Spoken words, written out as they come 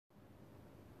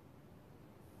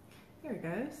Here it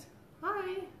goes.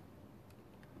 Hi.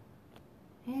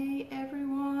 Hey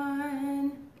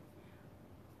everyone.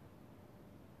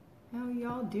 How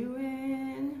y'all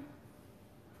doing?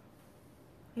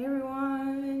 Hey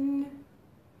everyone.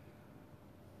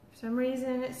 For some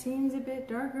reason it seems a bit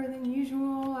darker than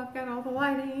usual. I've got all the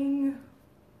lighting.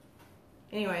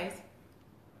 Anyways,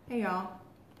 hey y'all.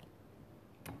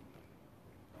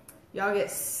 Y'all get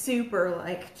super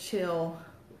like chill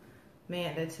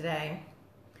Amanda today.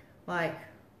 Like,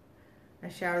 I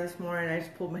showered this morning, I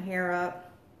just pulled my hair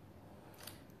up,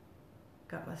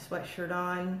 got my sweatshirt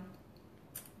on,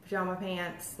 pajama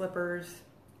pants, slippers.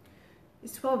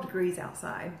 It's 12 degrees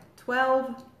outside.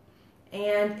 12,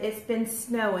 and it's been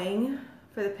snowing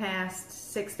for the past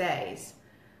 6 days.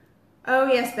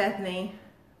 Oh yes, Bethany.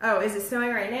 Oh, is it snowing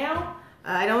right now?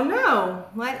 I don't know.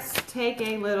 Let's take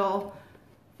a little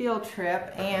field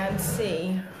trip and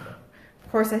see.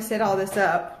 Of course, I set all this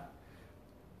up.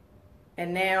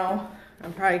 And now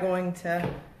I'm probably going to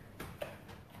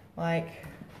like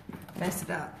mess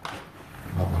it up.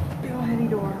 Big old heavy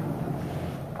door.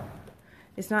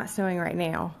 It's not snowing right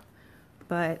now,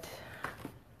 but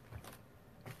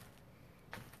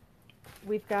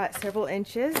we've got several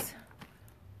inches.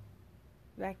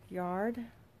 Backyard.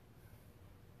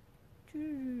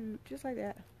 Just like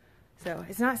that. So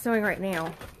it's not snowing right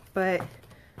now, but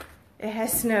it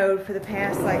has snowed for the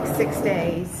past like 6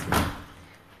 days.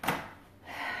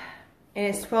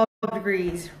 And it's 12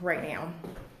 degrees right now.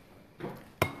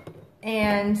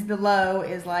 And the low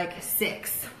is like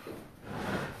 6.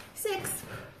 6.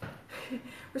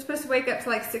 We're supposed to wake up to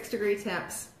like 6-degree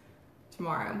temps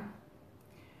tomorrow.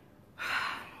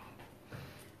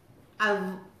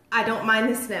 I don't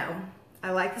mind the snow.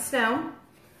 I like the snow,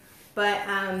 but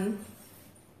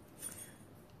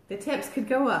the temps could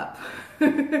go up.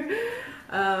 In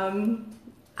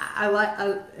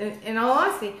all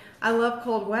honesty, I love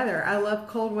cold weather. I love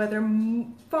cold weather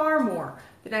far more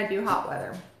than I do hot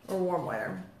weather or warm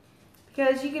weather.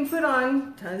 Because you can put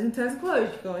on tons and tons of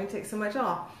clothes. You can only take so much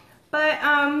off. But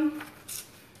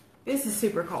this is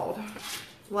super cold.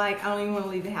 Like, I don't even want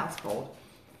to leave the house cold.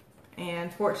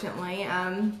 And fortunately,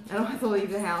 I don't have to leave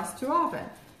the house too often.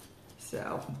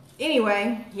 So,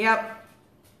 anyway, yep.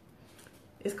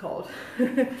 It's cold.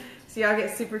 So y'all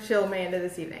get super chill Amanda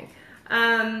this evening.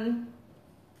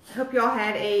 Hope y'all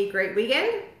had a great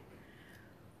weekend.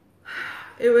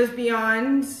 It was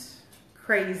beyond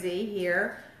crazy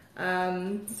here.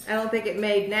 I don't think it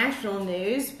made national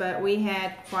news, but we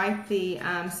had quite the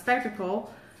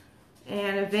spectacle.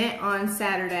 An event on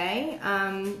Saturday.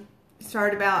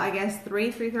 Started about, I guess,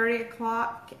 3:30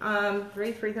 o'clock,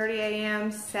 3:30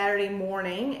 a.m. Saturday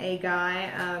morning. A guy,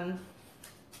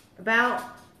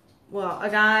 a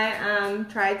guy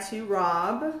tried to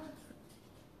rob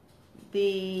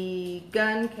the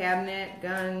gun cabinet,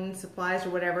 gun supplies or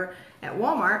whatever at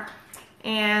Walmart,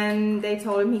 and they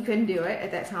told him he couldn't do it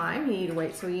at that time. He needed to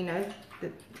wait till, when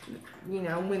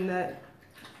the,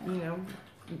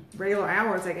 regular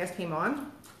hours, I guess, came on.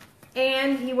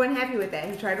 And he wasn't happy with that.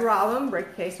 He tried to rob him, break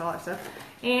the case, all that stuff.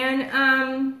 And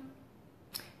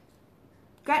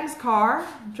got in his car,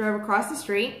 drove across the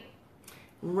street,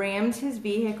 rammed his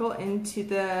vehicle into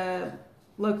the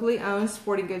locally owned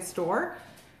sporting goods store,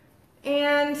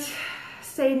 and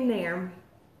stayed in there.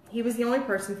 He was the only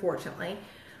person, fortunately.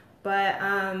 But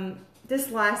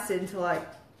this lasted until like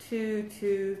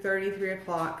 2:30, 3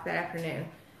 o'clock that afternoon.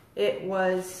 It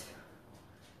was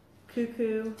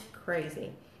cuckoo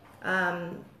crazy.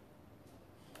 And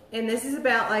this is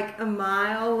about like a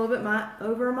mile, a little bit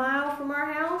over a mile from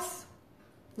our house.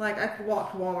 Like, I could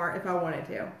walk to Walmart if I wanted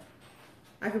to.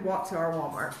 I could walk to our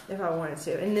Walmart if I wanted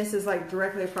to. And this is like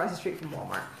directly across the street from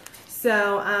Walmart.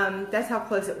 So that's how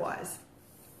close it was.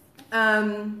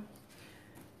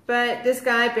 But this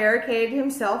guy barricaded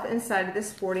himself inside of this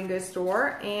sporting goods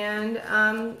store. And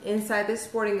inside this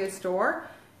sporting goods store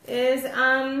is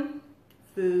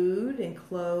food and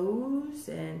clothes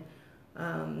and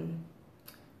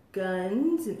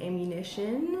guns and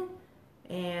ammunition,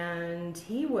 and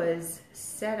he was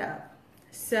set up.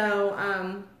 So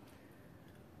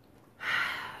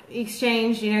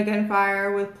exchanged,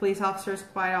 gunfire with police officers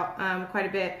quite a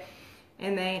bit,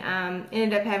 and they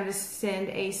ended up having to send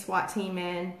a SWAT team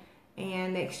in,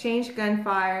 and they exchanged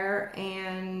gunfire.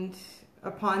 And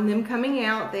upon them coming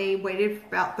out, they waited for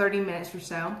about 30 minutes or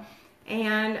so,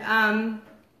 and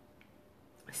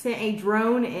sent a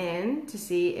drone in to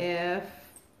see if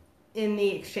in the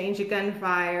exchange of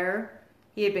gunfire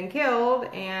he had been killed.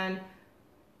 And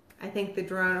I think the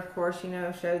drone, of course,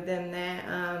 showed them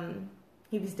that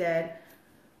he was dead.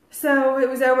 So it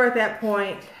was over at that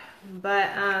point.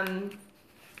 But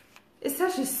it's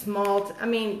such a small, I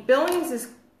mean, Billings is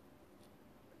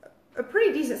a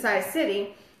pretty decent sized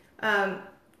city.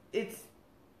 It's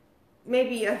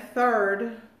maybe a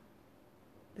third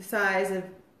the size of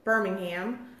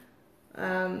Birmingham.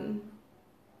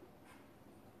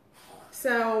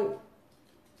 So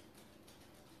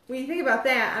when you think about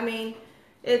that, I mean,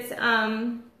 it's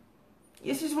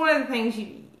just one of the things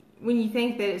when you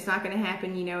think that it's not going to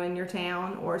happen, you know, in your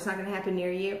town, or it's not going to happen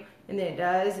near you, and then it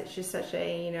does. It's just such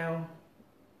a, you know,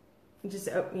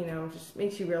 just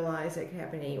makes you realize it can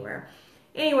happen anywhere.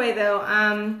 Anyway, though,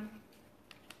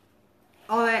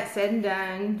 all that said and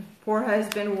done, poor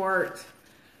husband worked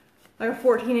like a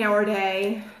 14-hour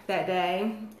day that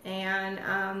day, and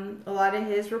a lot of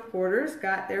his reporters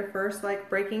got their first like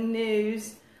breaking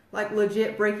news, like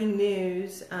legit breaking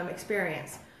news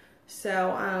experience.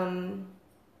 So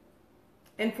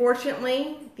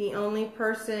unfortunately, the only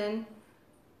person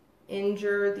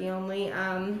injured, the only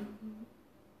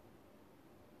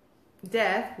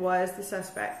death was the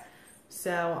suspect.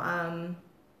 So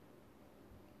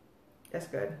that's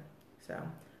good. So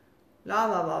la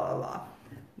la la la la.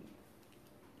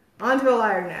 On to a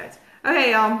lighter note.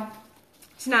 Okay, y'all.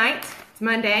 Tonight, it's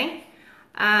Monday.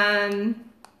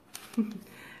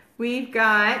 We've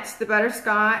got the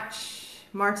Butterscotch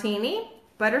Martini.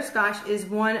 Butterscotch is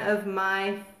one of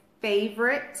my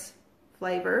favorite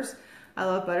flavors. I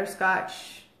love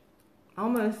butterscotch,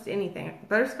 almost anything.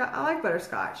 Butterscotch, I like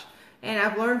butterscotch. And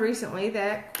I've learned recently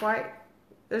that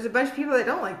there's a bunch of people that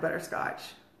don't like butterscotch,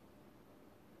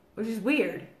 which is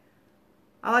weird.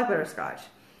 I like butterscotch.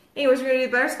 Anyways, we're going to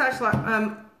do butterscotch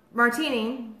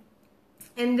martini.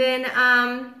 And then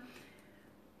I'm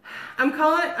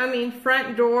calling it,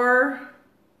 front door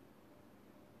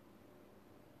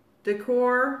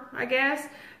decor, I guess.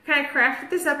 Kind of crafted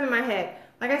this up in my head.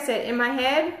 Like I said, in my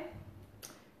head,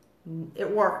 it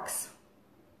works.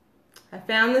 I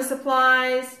found the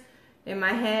supplies. In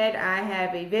my head, I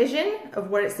have a vision of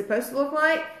what it's supposed to look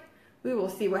like. We will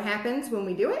see what happens when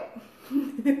we do it.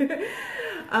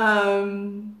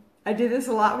 I did this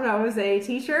a lot when I was a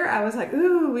teacher. I was like,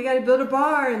 ooh, we got to build a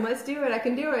barn. Let's do it. I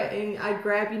can do it. And I'd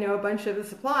grab, a bunch of the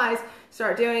supplies,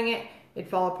 start doing it. It'd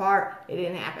fall apart. It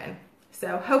didn't happen.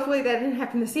 So hopefully that didn't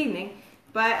happen this evening.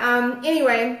 But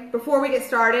anyway, before we get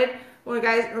started, I want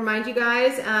to remind you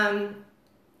guys,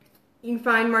 you can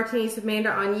find Martinis with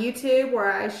Amanda on YouTube,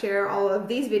 where I share all of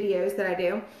these videos that I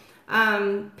do.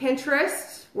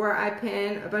 Pinterest, where I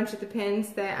pin a bunch of the pins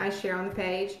that I share on the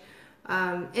page.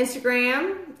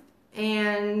 Instagram,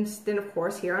 and then of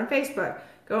course here on Facebook.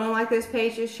 Go and like those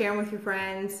pages, share them with your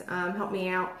friends, help me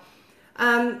out.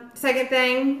 Second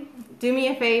thing, do me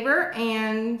a favor,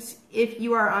 and if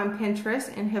you are on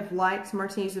Pinterest and have liked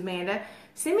Martinis with Amanda,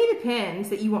 send me the pins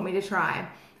that you want me to try.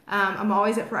 I'm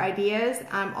always up for ideas.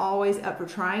 I'm always up for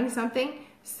trying something.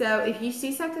 So if you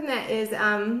see something that is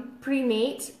pretty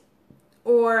neat,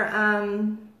 or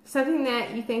something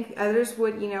that you think others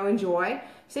would, enjoy,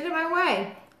 send it my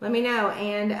way. Let me know,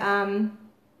 and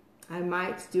I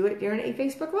might do it during a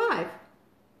Facebook Live.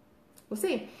 We'll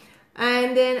see.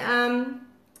 And then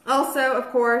also, of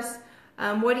course,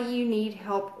 what do you need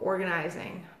help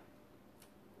organizing?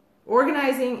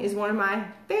 Organizing is one of my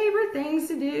favorite things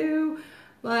to do.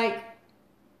 Like,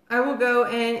 I will go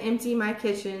and empty my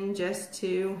kitchen just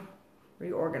to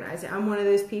reorganize it. I'm one of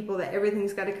those people that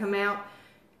everything's got to come out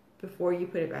before you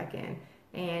put it back in.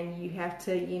 And you have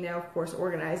to, of course,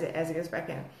 organize it as it goes back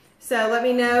in. So let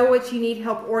me know what you need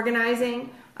help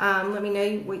organizing. Let me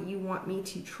know what you want me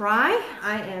to try.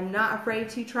 I am not afraid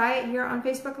to try it here on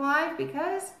Facebook Live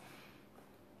because,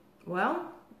 well,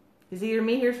 it's either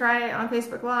me here try it on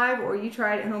Facebook Live or you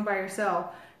try it at home by yourself.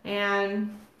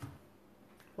 And,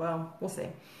 well, we'll see.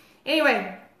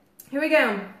 Anyway, here we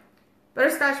go.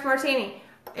 Butterscotch Martini.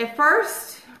 At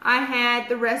first, I had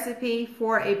the recipe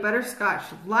for a Butterscotch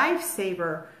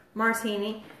Lifesaver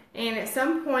Martini, and at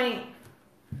some point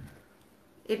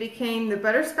it became the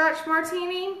Butterscotch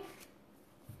Martini.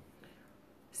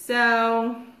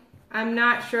 So I'm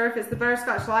not sure if it's the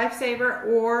Butterscotch Lifesaver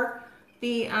or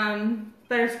the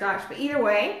Butterscotch, but either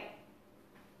way,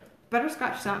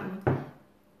 Butterscotch something.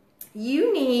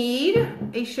 You need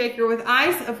a shaker with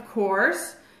ice, of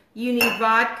course. You need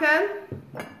vodka.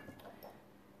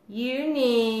 You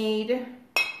need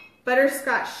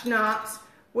butterscotch schnapps,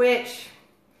 which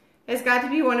has got to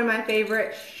be one of my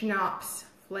favorite schnapps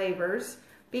flavors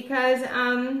because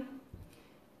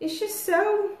it's just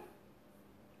so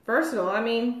versatile.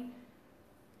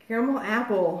 Caramel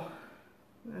apple.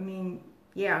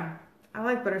 Yeah, I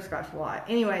like butterscotch a lot.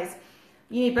 Anyways,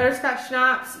 you need butterscotch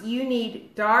schnapps. You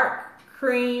need dark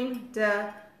creme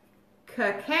de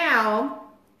cacao,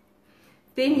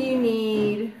 Then you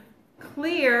need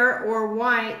clear or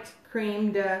white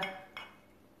creme de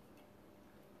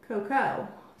cocoa.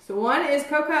 So one is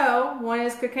cocoa, one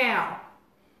is cacao.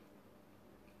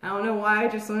 I don't know why I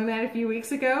just learned that a few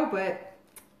weeks ago, but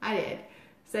I did.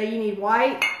 So you need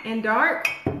white and dark,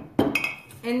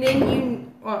 and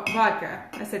then vodka.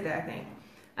 I said that, I think.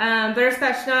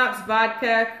 Butterscotch schnapps,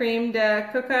 vodka, creme de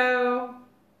cocoa,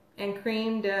 and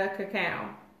creme de cacao.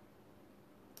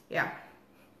 Yeah.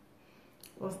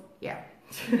 Well, yeah.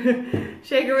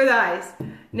 Shaker with ice.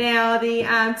 Now,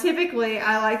 typically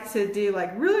I like to do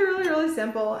like really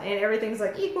simple, and everything's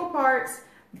like equal parts,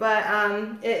 but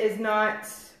it is not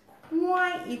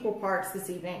quite equal parts this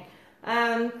evening.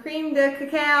 Creme de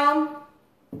cacao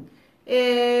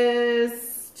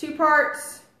is 2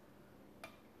 parts,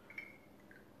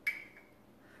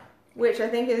 which I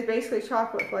think is basically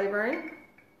chocolate flavoring,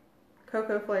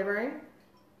 cocoa flavoring.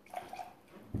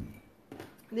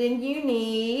 Then you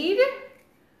need,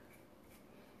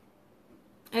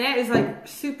 and that is like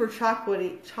super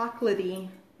chocolatey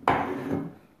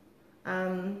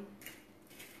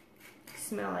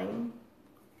smelling.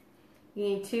 You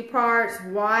need 2 parts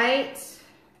white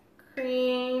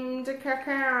creme de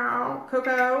cacao,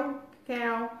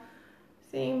 cacao.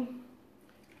 See?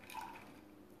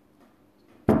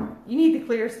 You need the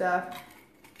clear stuff.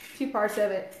 2 parts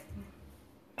of it.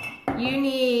 You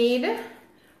need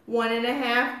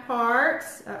 1.5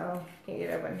 parts. Uh-oh, can't get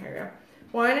it open. Here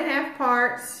we go. 1.5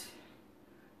 parts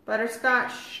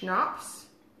butterscotch schnapps.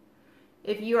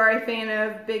 If you are a fan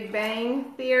of Big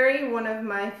Bang Theory, one of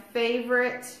my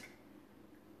favorite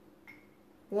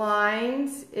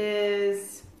lines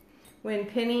is when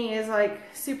Penny is like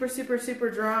super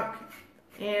drunk,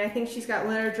 and I think she's got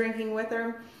Leonard drinking with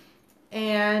her,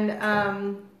 and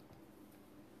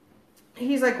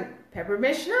he's like,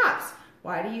 peppermint schnapps.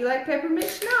 Why do you like peppermint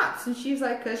schnapps? And she's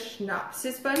like, because schnapps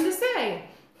is fun to say.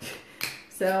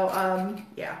 So,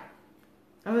 yeah.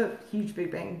 I'm a huge Big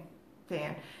Bang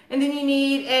fan. And then you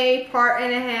need 1.5 parts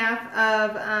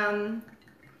of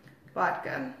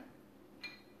vodka.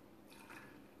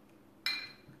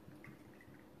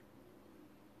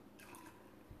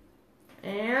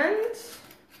 And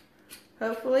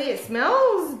hopefully it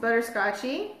smells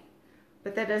butterscotchy,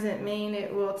 but that doesn't mean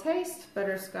it will taste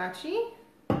butterscotchy.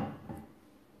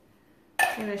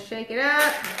 I'm going to shake it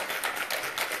up.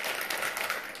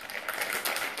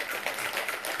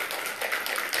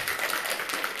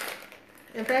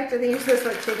 In fact, I think you're supposed to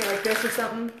like shake it like this or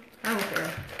something. I don't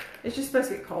care. It's just supposed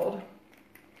to get cold.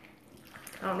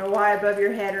 I don't know why above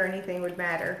your head or anything would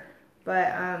matter.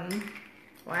 But,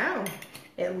 wow.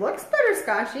 It looks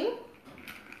butterscotchy.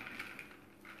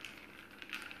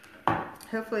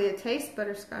 Hopefully it tastes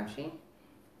butterscotchy.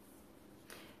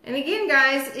 And again,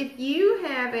 guys, if you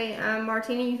have a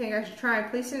martini you think I should try,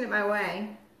 please send it my way.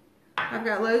 I've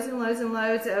got loads and loads and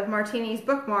loads of martinis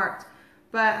bookmarked.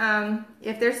 But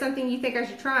if there's something you think I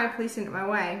should try, please send it my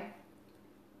way.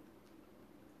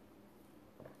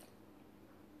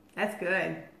 That's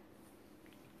good.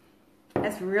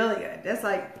 That's really good. That's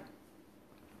like,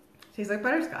 tastes like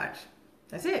butterscotch.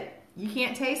 That's it. You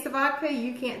can't taste the vodka.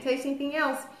 You can't taste anything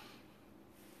else.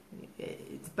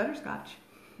 It's butterscotch.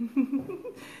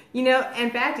 You know, in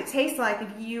fact, it tastes like if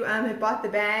you had bought the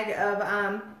bag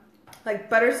of like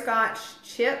butterscotch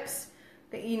chips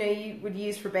that you know you would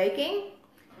use for baking.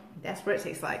 That's what it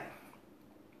tastes like.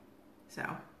 So,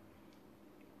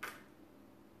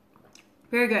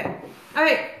 very good. All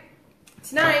right,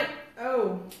 tonight.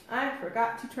 Oh, I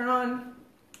forgot to turn on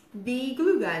the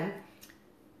glue gun.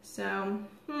 So,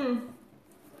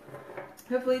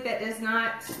 hopefully that does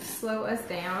not slow us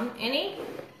down any.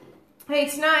 Hey,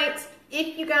 tonight,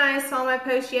 if you guys saw my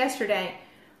post yesterday,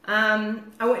 I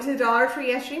went to the Dollar Tree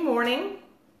yesterday morning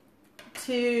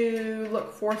to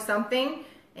look for something,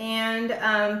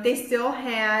 and they still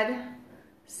had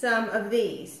some of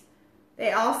these.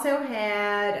 They also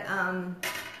had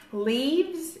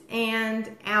leaves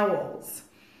and owls,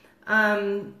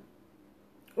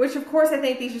 which of course I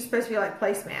think these are supposed to be like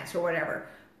placemats or whatever.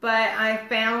 But I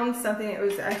found something that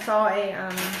was, I saw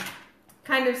a,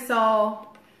 kind of saw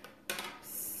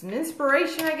some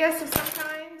inspiration, I guess, of some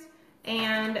kind.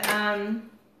 And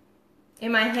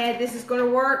in my head, this is going to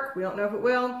work. We don't know if it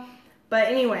will. But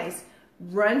anyways,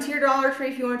 run to your Dollar Tree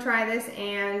if you want to try this.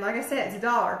 And like I said, it's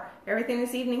 $1. Everything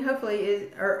this evening hopefully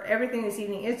is, or everything this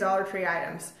evening is Dollar Tree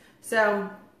items. So,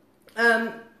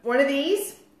 one of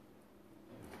these.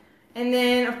 And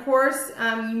then, of course,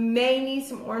 you may need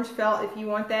some orange felt if you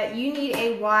want that. You need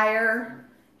a wire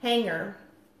hanger.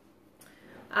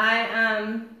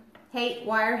 I hate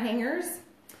wire hangers.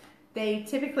 They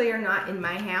typically are not in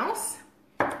my house.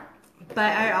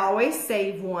 but I always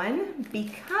save one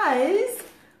because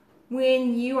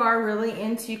when you are really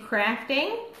into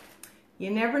crafting, you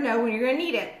never know when you're going to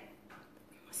need it.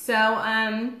 So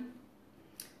I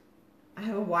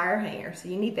have a wire hanger, so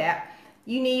you need that.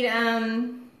 You need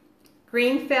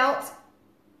green felt.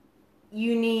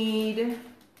 You need,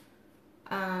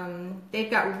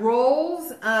 they've got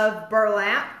rolls of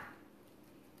burlap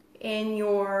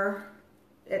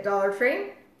at Dollar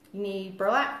Tree. You need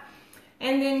burlap.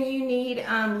 And then you need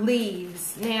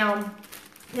leaves. Now,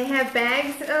 they have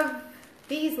bags of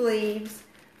these leaves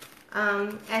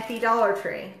at the Dollar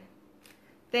Tree.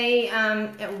 They,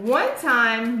 at one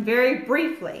time, very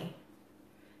briefly,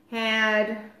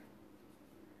 had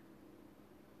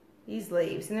these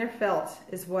leaves, and they're felt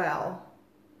as well.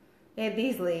 They had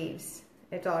these leaves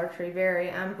at Dollar Tree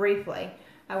very briefly.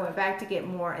 I went back to get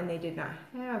more, and they did not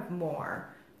have more.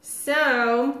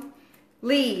 So,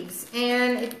 leaves,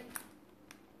 and it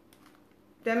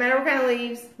doesn't matter what kind of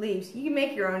leaves. You can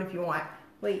make your own if you want,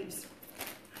 leaves.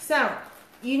 So,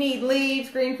 you need leaves,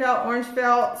 green felt, orange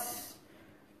felt,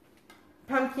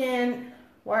 pumpkin,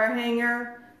 wire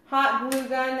hanger, hot glue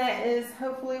gun that is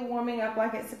hopefully warming up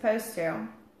like it's supposed to.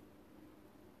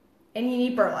 And you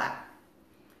need burlap.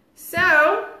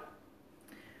 So,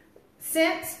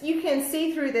 since you can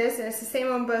see through this and it's the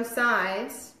same on both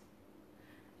sides,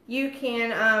 you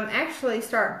can actually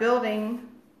start building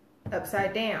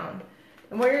upside down.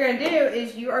 And what you're going to do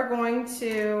is you are going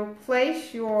to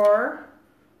place your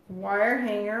wire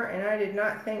hanger, and I did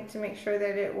not think to make sure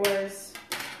that it was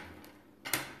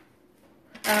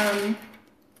going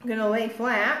to lay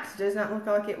flat. It does not look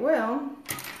like it will.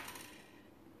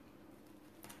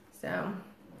 So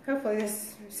hopefully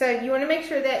this, so you want to make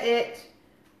sure that it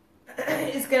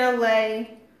is going to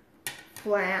lay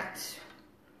flat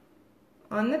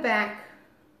on the back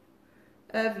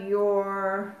of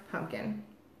your pumpkin.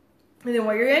 And then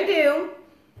what you're going to do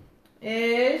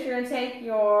is you're going to take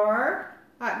your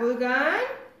hot glue gun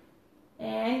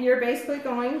and you're basically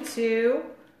going to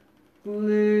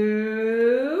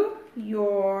glue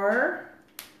your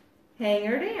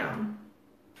hanger down.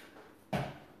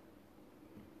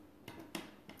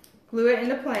 Glue it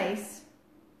into place,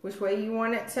 which way you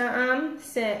want it to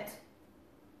sit.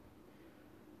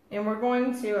 And we're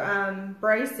going to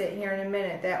brace it here in a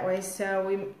minute that way so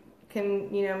we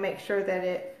can, you know, make sure that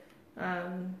it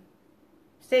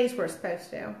stays where it's supposed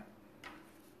to.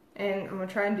 And I'm going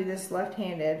to try and do this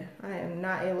left-handed. I am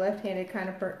not a left-handed kind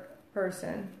of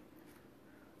person.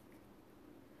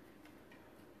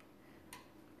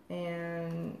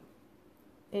 And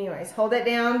anyways, hold that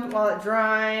down while it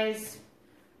dries.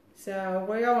 So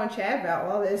what do y'all want to chat about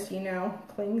while this, you know,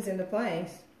 clings into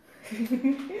place?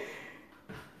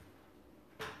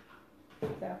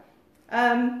 So,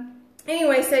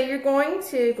 anyway, so you're going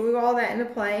to glue all that into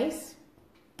place.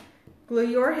 Glue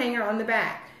your hanger on the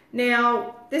back.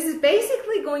 Now, this is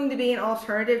basically going to be an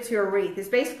alternative to a wreath. It's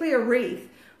basically a wreath,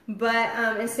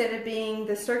 but instead of being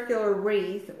the circular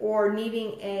wreath or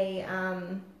needing a,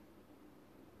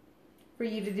 for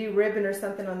you to do ribbon or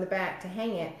something on the back to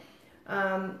hang it,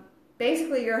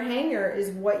 basically your hanger is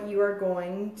what you are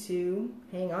going to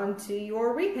hang onto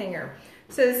your wreath hanger.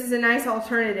 So this is a nice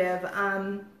alternative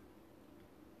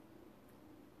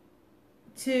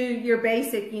to your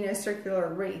basic, you know,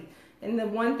 circular wreath. And the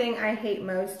one thing I hate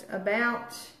most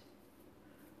about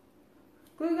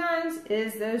glue guns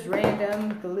is those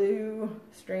random glue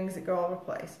strings that go all over the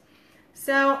place.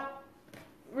 So,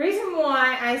 reason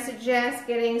why I suggest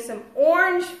getting some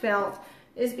orange felt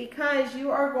is because you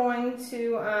are going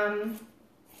to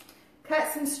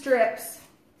cut some strips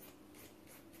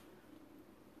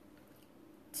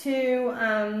to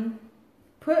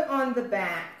put on the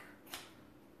back.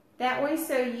 That way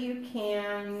so you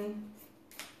can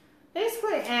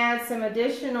basically add some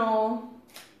additional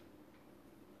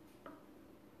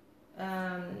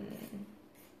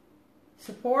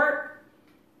support.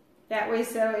 That way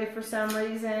so if for some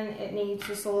reason it needs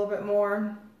just a little bit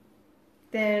more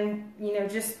than, you know,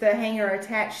 just the hanger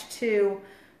attached to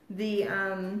the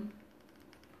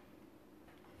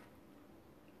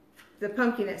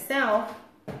pumpkin itself,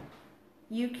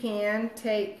 you can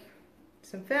take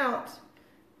some felt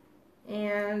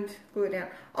and glue it down.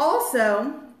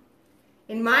 Also,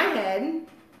 in my head,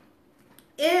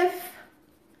 if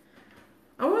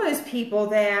I'm one of those people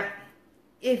that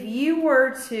if you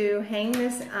were to hang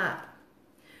this up,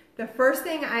 the first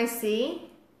thing I see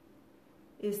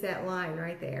is that line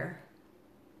right there.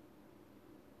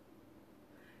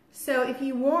 So if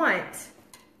you want,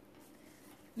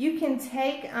 you can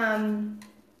take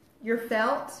your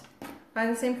felt,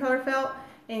 find the same color felt,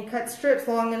 and cut strips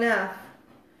long enough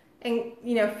and,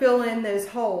 you know, fill in those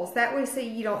holes. That way so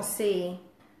you don't see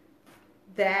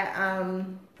that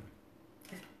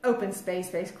open space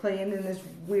basically, and then this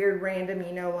weird random,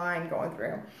 you know, line going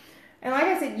through. And like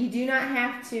I said, you do not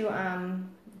have to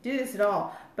do this at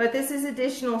all, but this is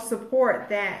additional support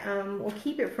that will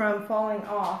keep it from falling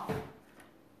off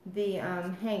the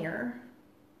hanger.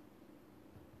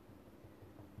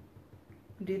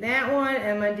 Do that one, and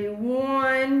I'm going to do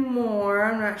one more.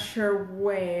 I'm not sure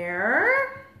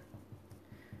where.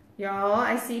 Y'all,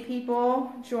 I see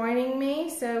people joining me,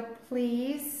 so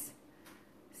please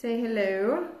say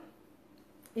hello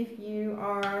if you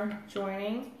are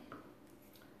joining.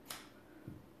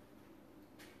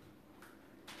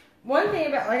 One thing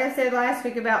about, like I said last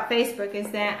week about Facebook,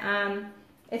 is that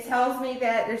it tells me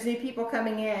that there's new people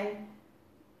coming in,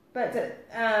 but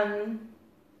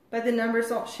the numbers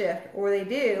don't shift, or they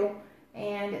do,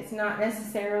 and it's not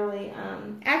necessarily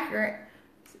accurate.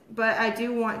 But I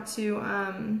do want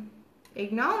to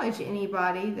acknowledge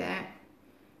anybody that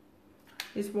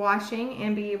is watching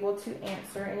and be able to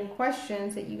answer any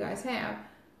questions that you guys have.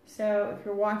 So if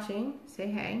you're watching,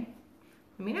 say hey,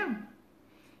 let me know.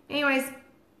 Anyways,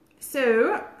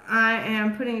 so I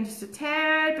am putting just a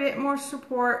tad bit more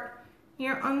support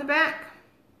here on the back.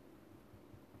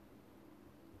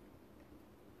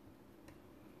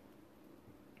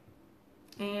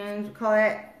 And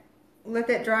let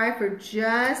that dry for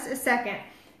just a second.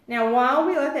 Now while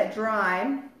we let that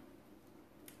dry,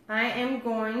 I am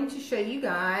going to show you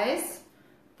guys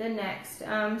the next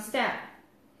step.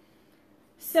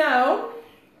 So,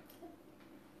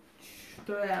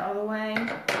 throw that out of the way.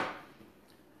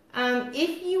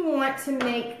 If you want to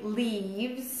make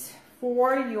leaves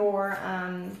for your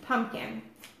pumpkin,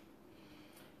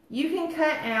 you can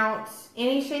cut out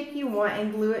any shape you want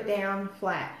and glue it down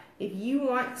flat. If you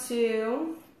want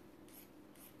to,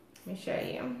 let me show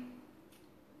you,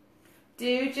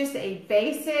 do just a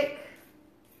basic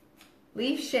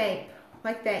leaf shape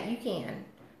like that, you can.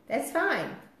 That's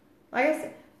fine. Like I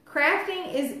said,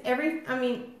 crafting is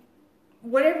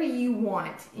whatever you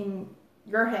want in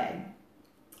your head.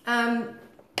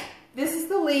 This is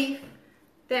the leaf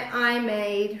that I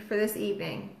made for this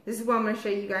evening. This is what I'm going to show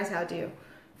you guys how to do.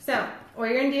 So, what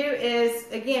you're going to do is,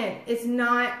 again, it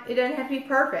doesn't have to be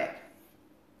perfect.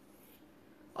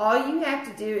 All you have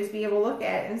to do is be able to look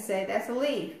at it and say, that's a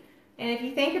leaf. And if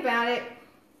you think about it,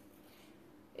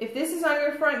 if this is on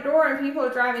your front door and people are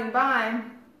driving by,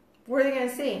 what are they going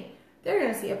to see? They're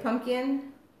going to see a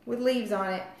pumpkin with leaves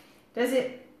on it. It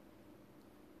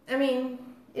doesn't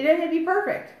have to be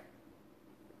perfect.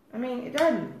 It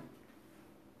doesn't.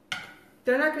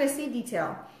 They're not going to see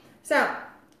detail. So,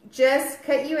 just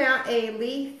cut you out a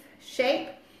leaf shape,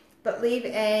 but leave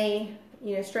a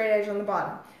straight edge on the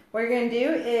bottom. What you're going to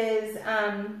do is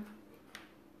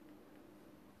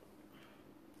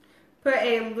put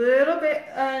a little bit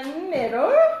in the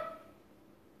middle.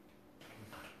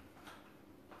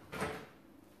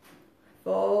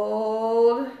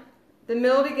 Fold the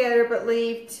middle together, but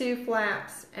leave two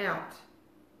flaps out.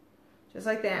 Just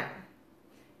like that.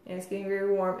 And it's getting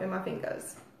very warm in my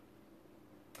fingers.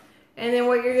 And then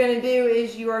what you're going to do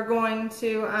is you are going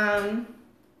to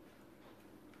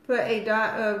put a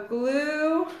dot of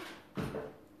glue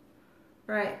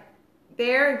right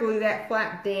there and glue that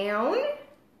flap down.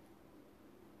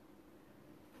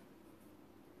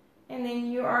 And then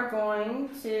you are going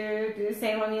to do the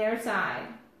same on the other side.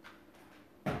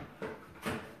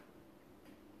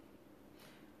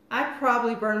 I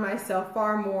probably burn myself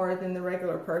far more than the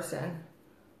regular person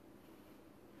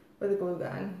with a glue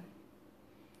gun.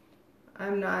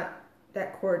 I'm not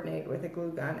that coordinated with a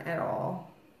glue gun at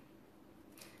all.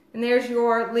 And there's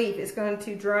your leaf. It's going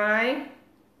to dry,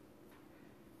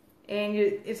 and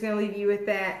it's going to leave you with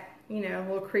that,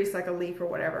 little crease like a leaf or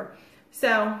whatever.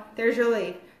 So there's your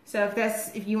leaf. So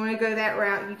if you want to go that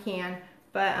route, you can.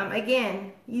 But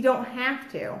again, you don't have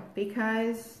to,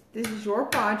 because this is your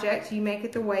project. You make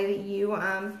it the way that you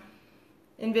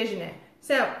envision it.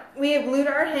 So we have glued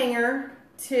our hanger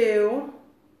to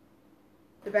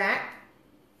the back.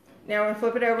 Now we're going to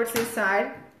flip it over to the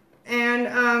side.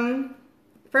 And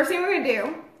first thing we're going to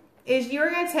do is you're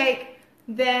going to take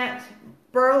that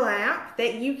burlap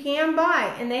that you can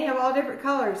buy, and they have all different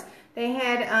colors. They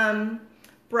had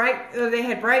bright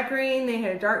green, they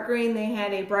had a dark green, they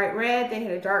had a bright red, they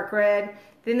had a dark red.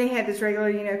 Then they had this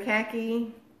regular,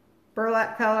 khaki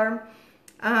burlap color.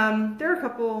 There are a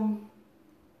couple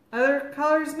other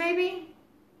colors maybe.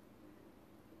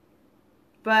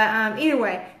 But either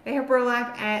way, they have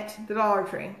burlap at the Dollar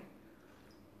Tree.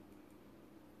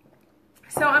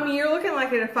 So, you're looking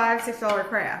like at a $5, $6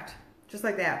 craft. Just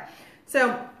like that.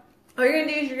 So, all you're going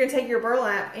to do is you're going to take your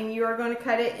burlap and you are going to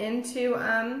cut it into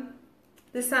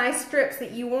the size strips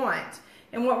that you want.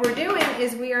 And what we're doing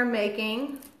is we are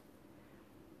making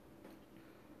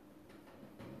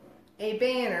a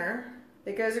banner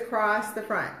that goes across the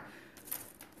front.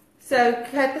 So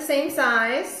cut the same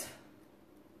size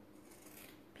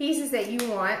pieces that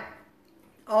you want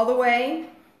all the way.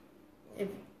 If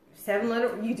 7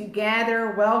 letter, you do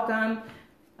gather, welcome,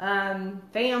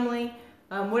 family,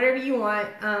 whatever you want,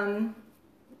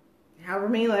 however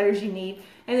many letters you need.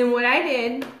 And then what I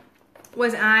did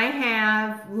was I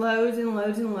have loads and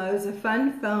loads and loads of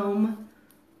fun foam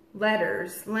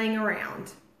letters laying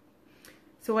around.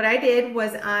 So what I did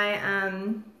was I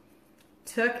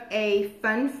took a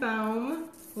fun foam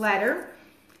letter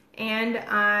and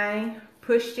I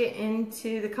pushed it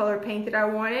into the color paint that I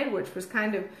wanted, which was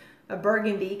kind of a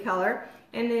burgundy color,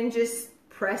 and then just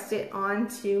pressed it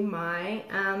onto my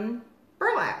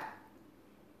burlap.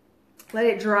 Let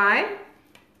it dry,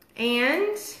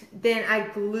 and then I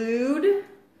glued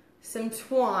some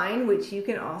twine, which you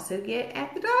can also get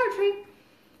at the Dollar Tree,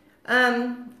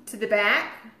 to the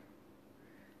back.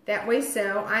 That way,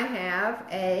 so I have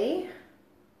a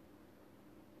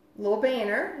little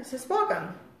banner that says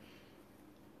welcome.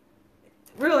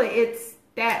 Really, it's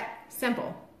that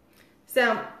simple.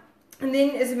 So, and then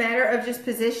it's a matter of just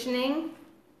positioning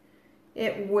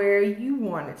it where you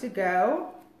want it to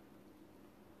go.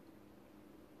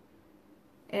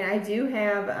 And I do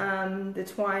have the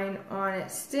twine on it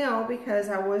still because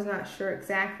I was not sure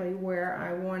exactly where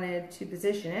I wanted to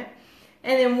position it.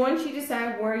 And then once you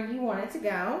decide where you want it to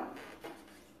go,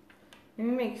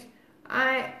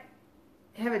 I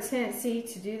have a tendency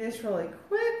to do this really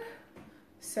quick.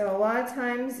 So a lot of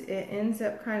times it ends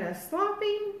up kind of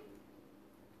sloppy.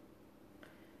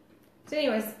 So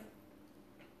anyways,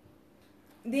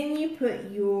 then you put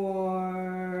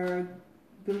your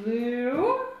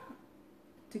glue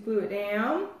to glue it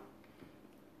down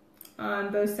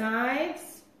on both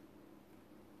sides.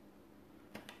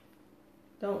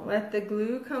 Don't let the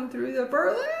glue come through the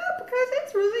burlap because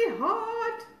it's really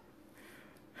hot.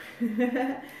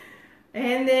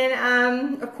 And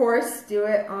then, of course, do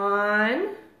it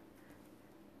on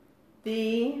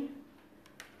the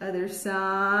other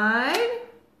side.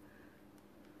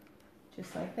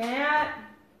 Just like that.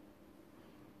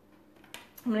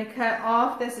 I'm going to cut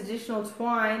off this additional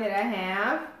twine that I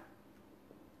have.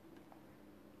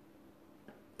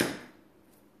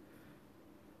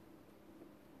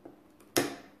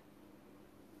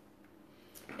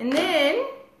 And then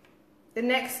the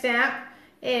next step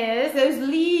is those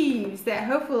leaves that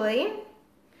hopefully,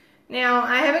 now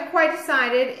I haven't quite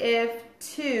decided if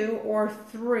 2 or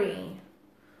 3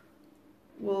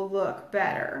 will look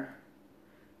better.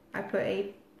 I put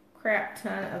a crap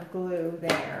ton of glue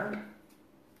there.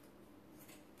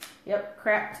 Yep,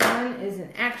 crap ton is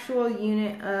an actual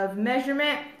unit of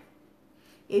measurement,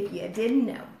 if you didn't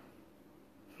know.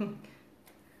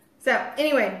 So,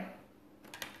 anyway,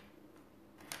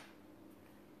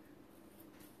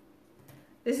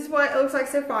 this is what it looks like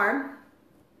so far.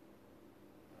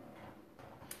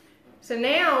 So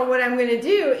now what I'm going to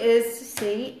do is to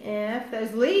see if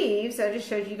those leaves I just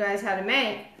showed you guys how to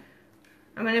make,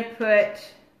 I'm going to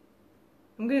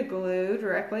glue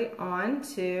directly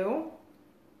onto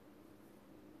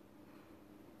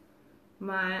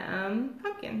my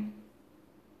pumpkin.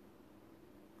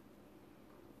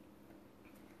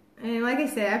 And like I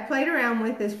said, I've played around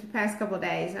with this for the past couple of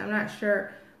days. I'm not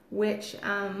sure which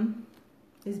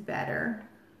is better.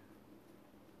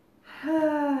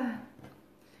 And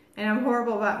I'm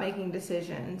horrible about making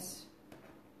decisions.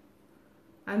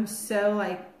 I'm so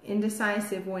like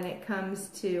indecisive when it comes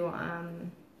to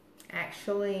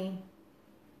actually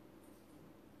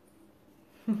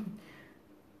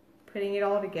putting it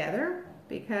all together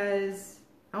because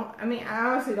I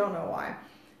honestly don't know why.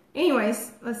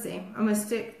 Anyways, let's see. I'm going to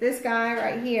stick this guy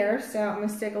right here. So I'm going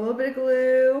to stick a little bit of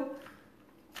glue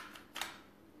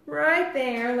right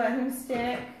there. Let him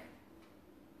stick.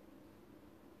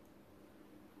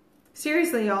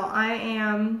 Seriously, y'all,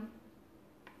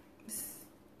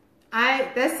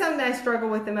 that's something I struggle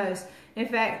with the most. In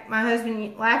fact, my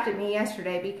husband laughed at me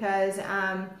yesterday because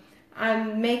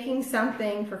I'm making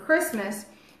something for Christmas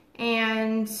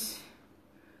and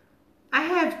I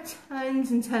have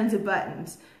tons and tons of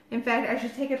buttons. In fact, I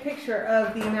should take a picture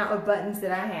of the amount of buttons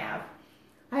that I have.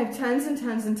 I have tons and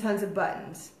tons and tons of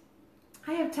buttons.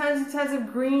 I have tons and tons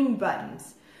of green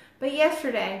buttons. But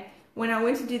yesterday, when I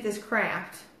went to do this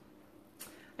craft,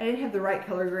 I didn't have the right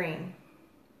color green.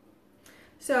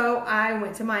 So I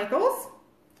went to Michael's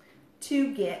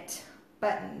to get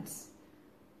buttons.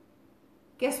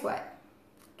 Guess what?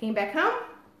 Came back home,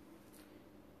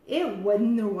 it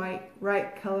wasn't the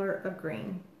right color of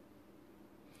green.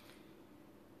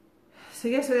 So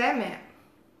guess what that meant?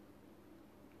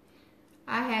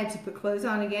 I had to put clothes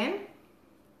on again,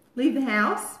 leave the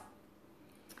house,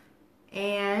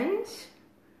 and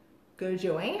go to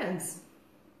Joann's.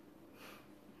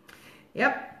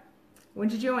 Yep,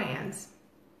 went to Joann's.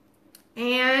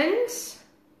 And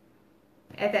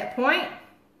at that point,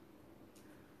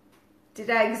 did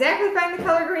I exactly find the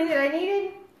color green that I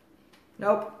needed?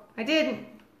 Nope, I didn't.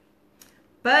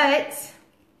 But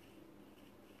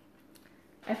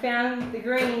I found the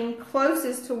green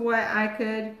closest to what I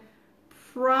could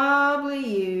probably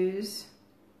use.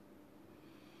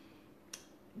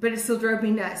 But it still drove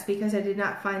me nuts because I did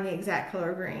not find the exact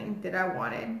color green that I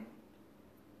wanted.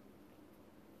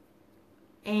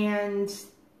 And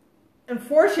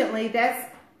unfortunately, that's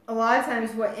a lot of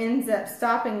times what ends up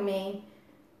stopping me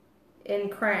in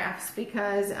crafts,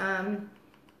 because I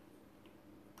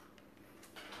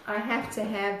have to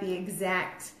have the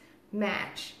exact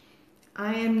match.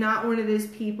 I am not one of those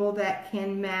people that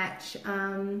can match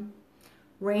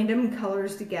random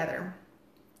colors together.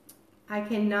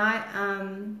 I'm not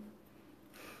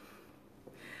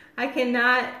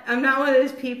one of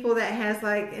those people that has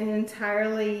like an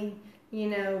entirely, you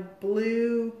know,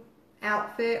 blue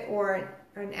outfit, or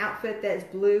an outfit that's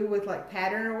blue with like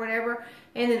pattern or whatever,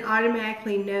 and then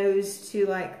automatically knows to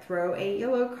like throw a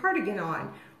yellow cardigan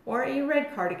on, or a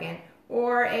red cardigan,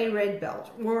 or a red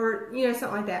belt, or, you know,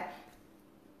 something like that.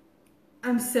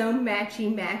 I'm so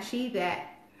matchy that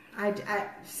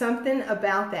something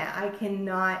about that I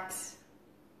cannot.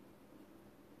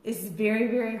 It's very,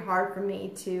 very hard for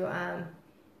me to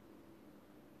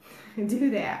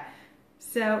do that.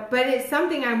 So, but it's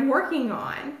something I'm working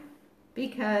on,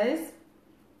 because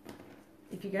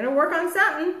if you're gonna work on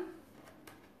something,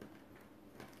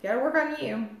 you gotta work on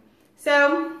you.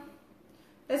 So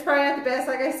that's probably not the best,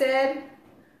 like I said,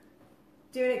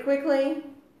 doing it quickly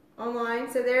online.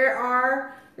 So there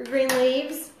are your green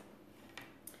leaves.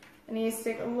 I need to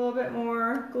stick a little bit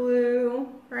more glue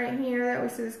right here, that way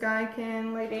so this guy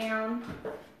can lay down.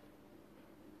 Of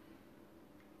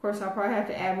course, I'll probably have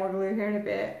to add more glue here in a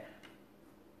bit.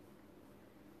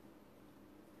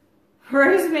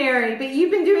 Rosemary, but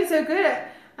you've been doing so good.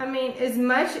 I mean, as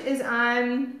much as I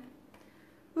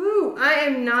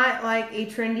am not like a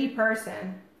trendy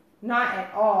person. Not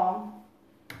at all.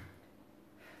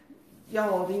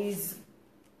 Y'all, these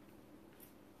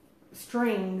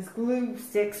strings, glue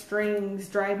stick strings,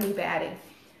 drive me batty.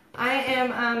 I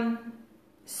am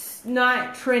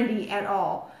not trendy at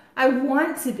all. I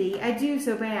want to be. I do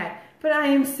so bad. But I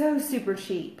am so super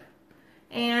cheap.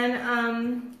 And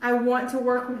I want to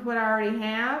work with what I already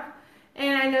have.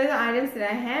 And I know the items that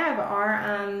I have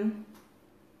are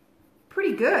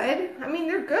pretty good. I mean,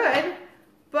 they're good.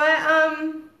 But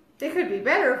they could be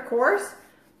better, of course.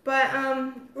 But,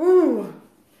 ooh,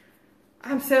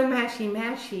 I'm so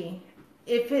matchy.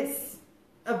 If it's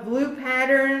a blue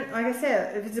pattern, like I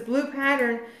said, if it's a blue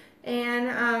pattern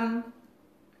and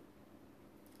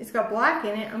it's got black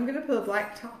in it, I'm going to put a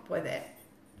black top with it.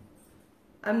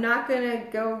 I'm not going to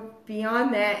go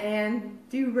beyond that and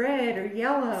do red or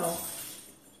yellow.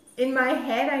 In my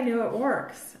head, I know it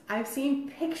works. I've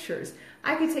seen pictures.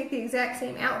 I could take the exact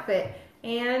same outfit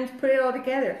and put it all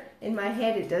together. In my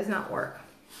head, it does not work.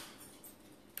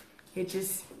 It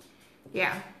just,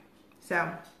 yeah. So,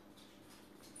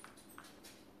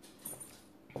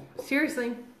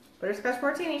 seriously, Butterscotch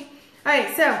Martini. All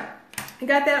right, so I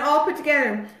got that all put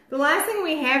together. The last thing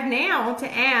we have now to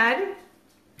add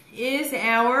is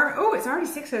our, oh, it's already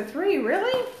 6:03,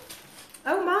 really?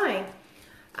 Oh my.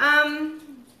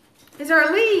 Is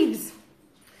our leaves.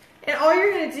 And all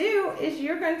you're going to do is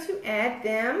you're going to add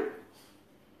them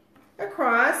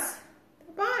across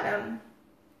the bottom.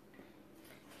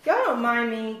 Y'all don't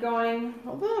mind me going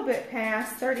a little bit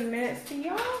past 30 minutes, do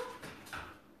y'all?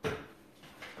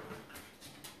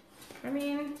 I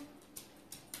mean,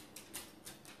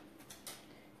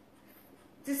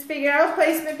 just figure out a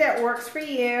placement that works for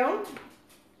you.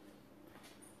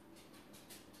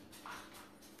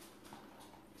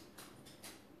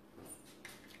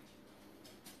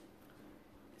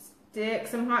 Stick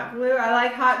some hot glue. I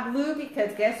like hot glue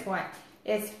because guess what?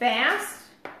 It's fast.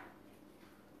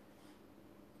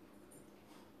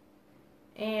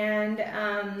 And,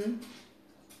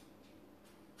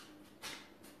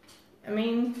 I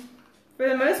mean, for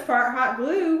the most part, hot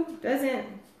glue doesn't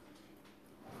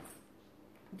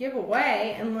give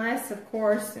away unless, of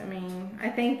course, I mean, I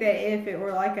think that if it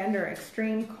were like under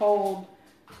extreme cold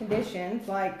conditions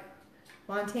like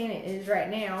Montana is right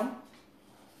now,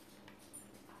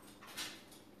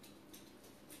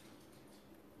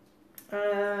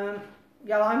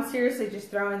 Y'all, I'm seriously just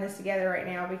throwing this together right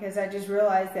now because I just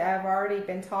realized that I've already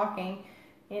been talking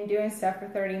and doing stuff for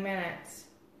 30 minutes.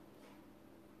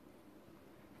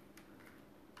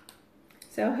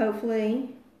 So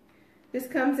hopefully this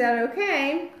comes out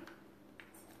okay.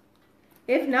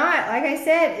 If not, like I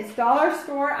said, it's dollar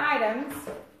store items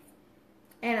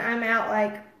and I'm out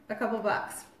like a couple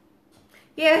bucks.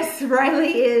 Yes,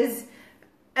 Riley is.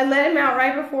 I let him out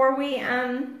right before we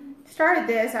started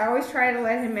this. I always try to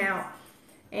let him out.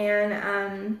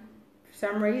 And for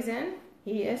some reason,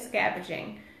 he is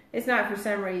scavenging. It's not for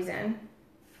some reason.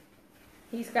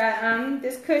 He's got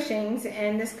this Cushing's,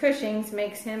 and this Cushing's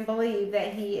makes him believe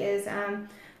that he is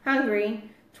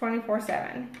hungry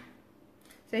 24/7.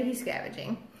 So he's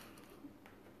scavenging.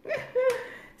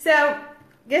 So,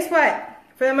 guess what?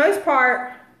 For the most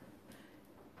part,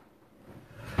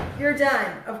 you're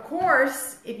done. Of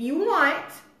course, if you want,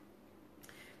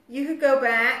 you could go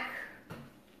back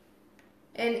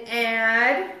and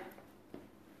add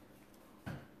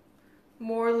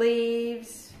more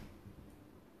leaves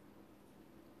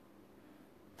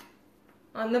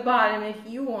on the bottom if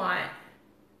you want.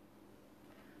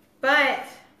 But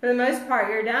for the most part,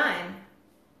 you're done.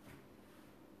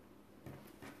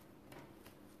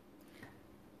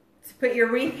 To put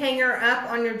your wreath hanger up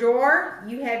on your door,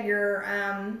 you have your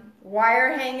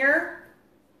wire hanger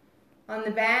on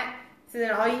the back. So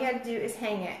then all you have to do is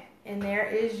hang it. And there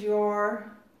is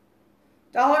your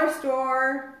dollar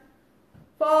store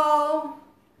fall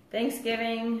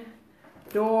Thanksgiving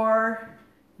door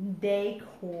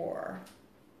decor.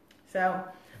 So,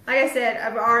 like I said,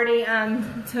 I've already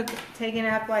taken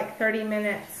up like 30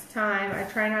 minutes time. I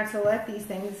try not to let these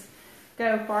things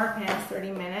go far past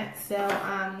 30 minutes. So,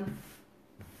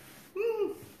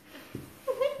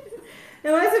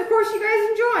 unless of course you guys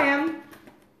enjoy them.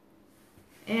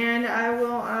 And I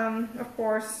will, of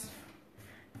course,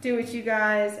 do what you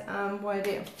guys want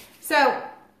to do. So,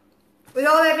 with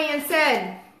all that being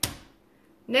said,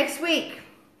 next week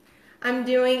I'm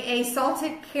doing a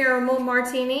salted caramel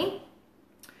martini,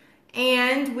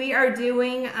 and we are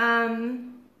doing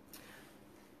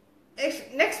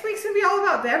next week's gonna be all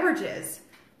about beverages,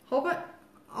 all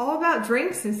about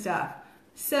drinks and stuff.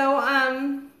 So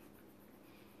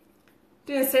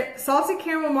doing a salted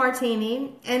caramel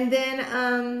martini, and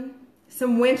then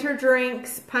some winter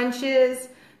drinks, punches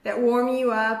that warm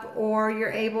you up, or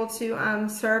you're able to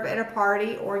serve at a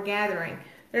party or gathering.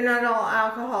 They're not all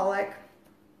alcoholic.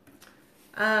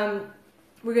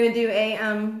 We're going to do a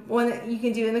one that you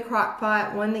can do in the crock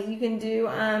pot, one that you can do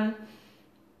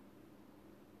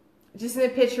just in a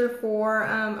pitcher for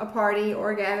a party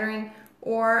or a gathering,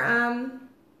 or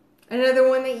another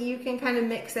one that you can kind of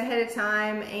mix ahead of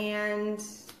time and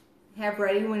have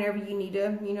ready whenever you need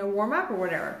to, warm up or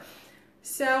whatever.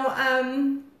 So,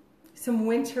 some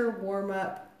winter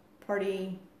warm-up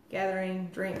party, gathering,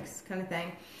 drinks kind of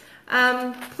thing.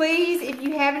 Please, if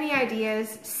you have any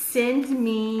ideas, send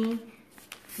me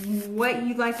what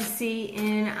you'd like to see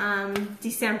in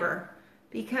December,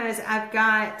 because I've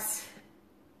got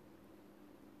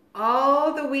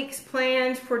all the weeks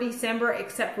planned for December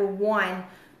except for one,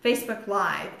 Facebook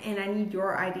Live, and I need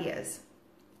your ideas.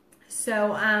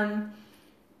 So,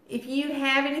 if you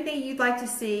have anything you'd like to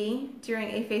see during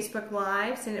a Facebook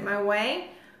Live, send it my way.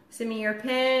 Send me your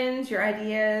pins, your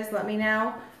ideas, let me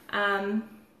know.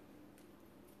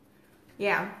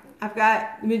 Yeah, I've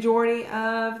got the majority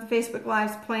of the Facebook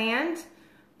Lives planned,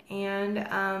 and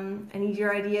I need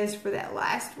your ideas for that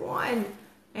last one.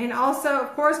 And also,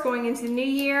 of course, going into the new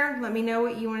year, let me know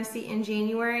what you want to see in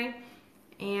January,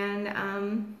 and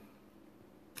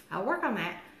I'll work on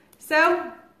that.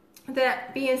 So, with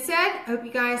that being said, I hope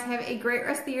you guys have a great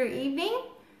rest of your evening,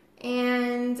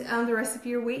 and the rest of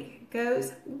your week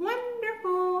goes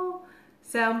wonderful.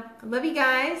 So, I love you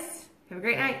guys. Have a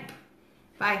great night.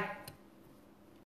 Bye.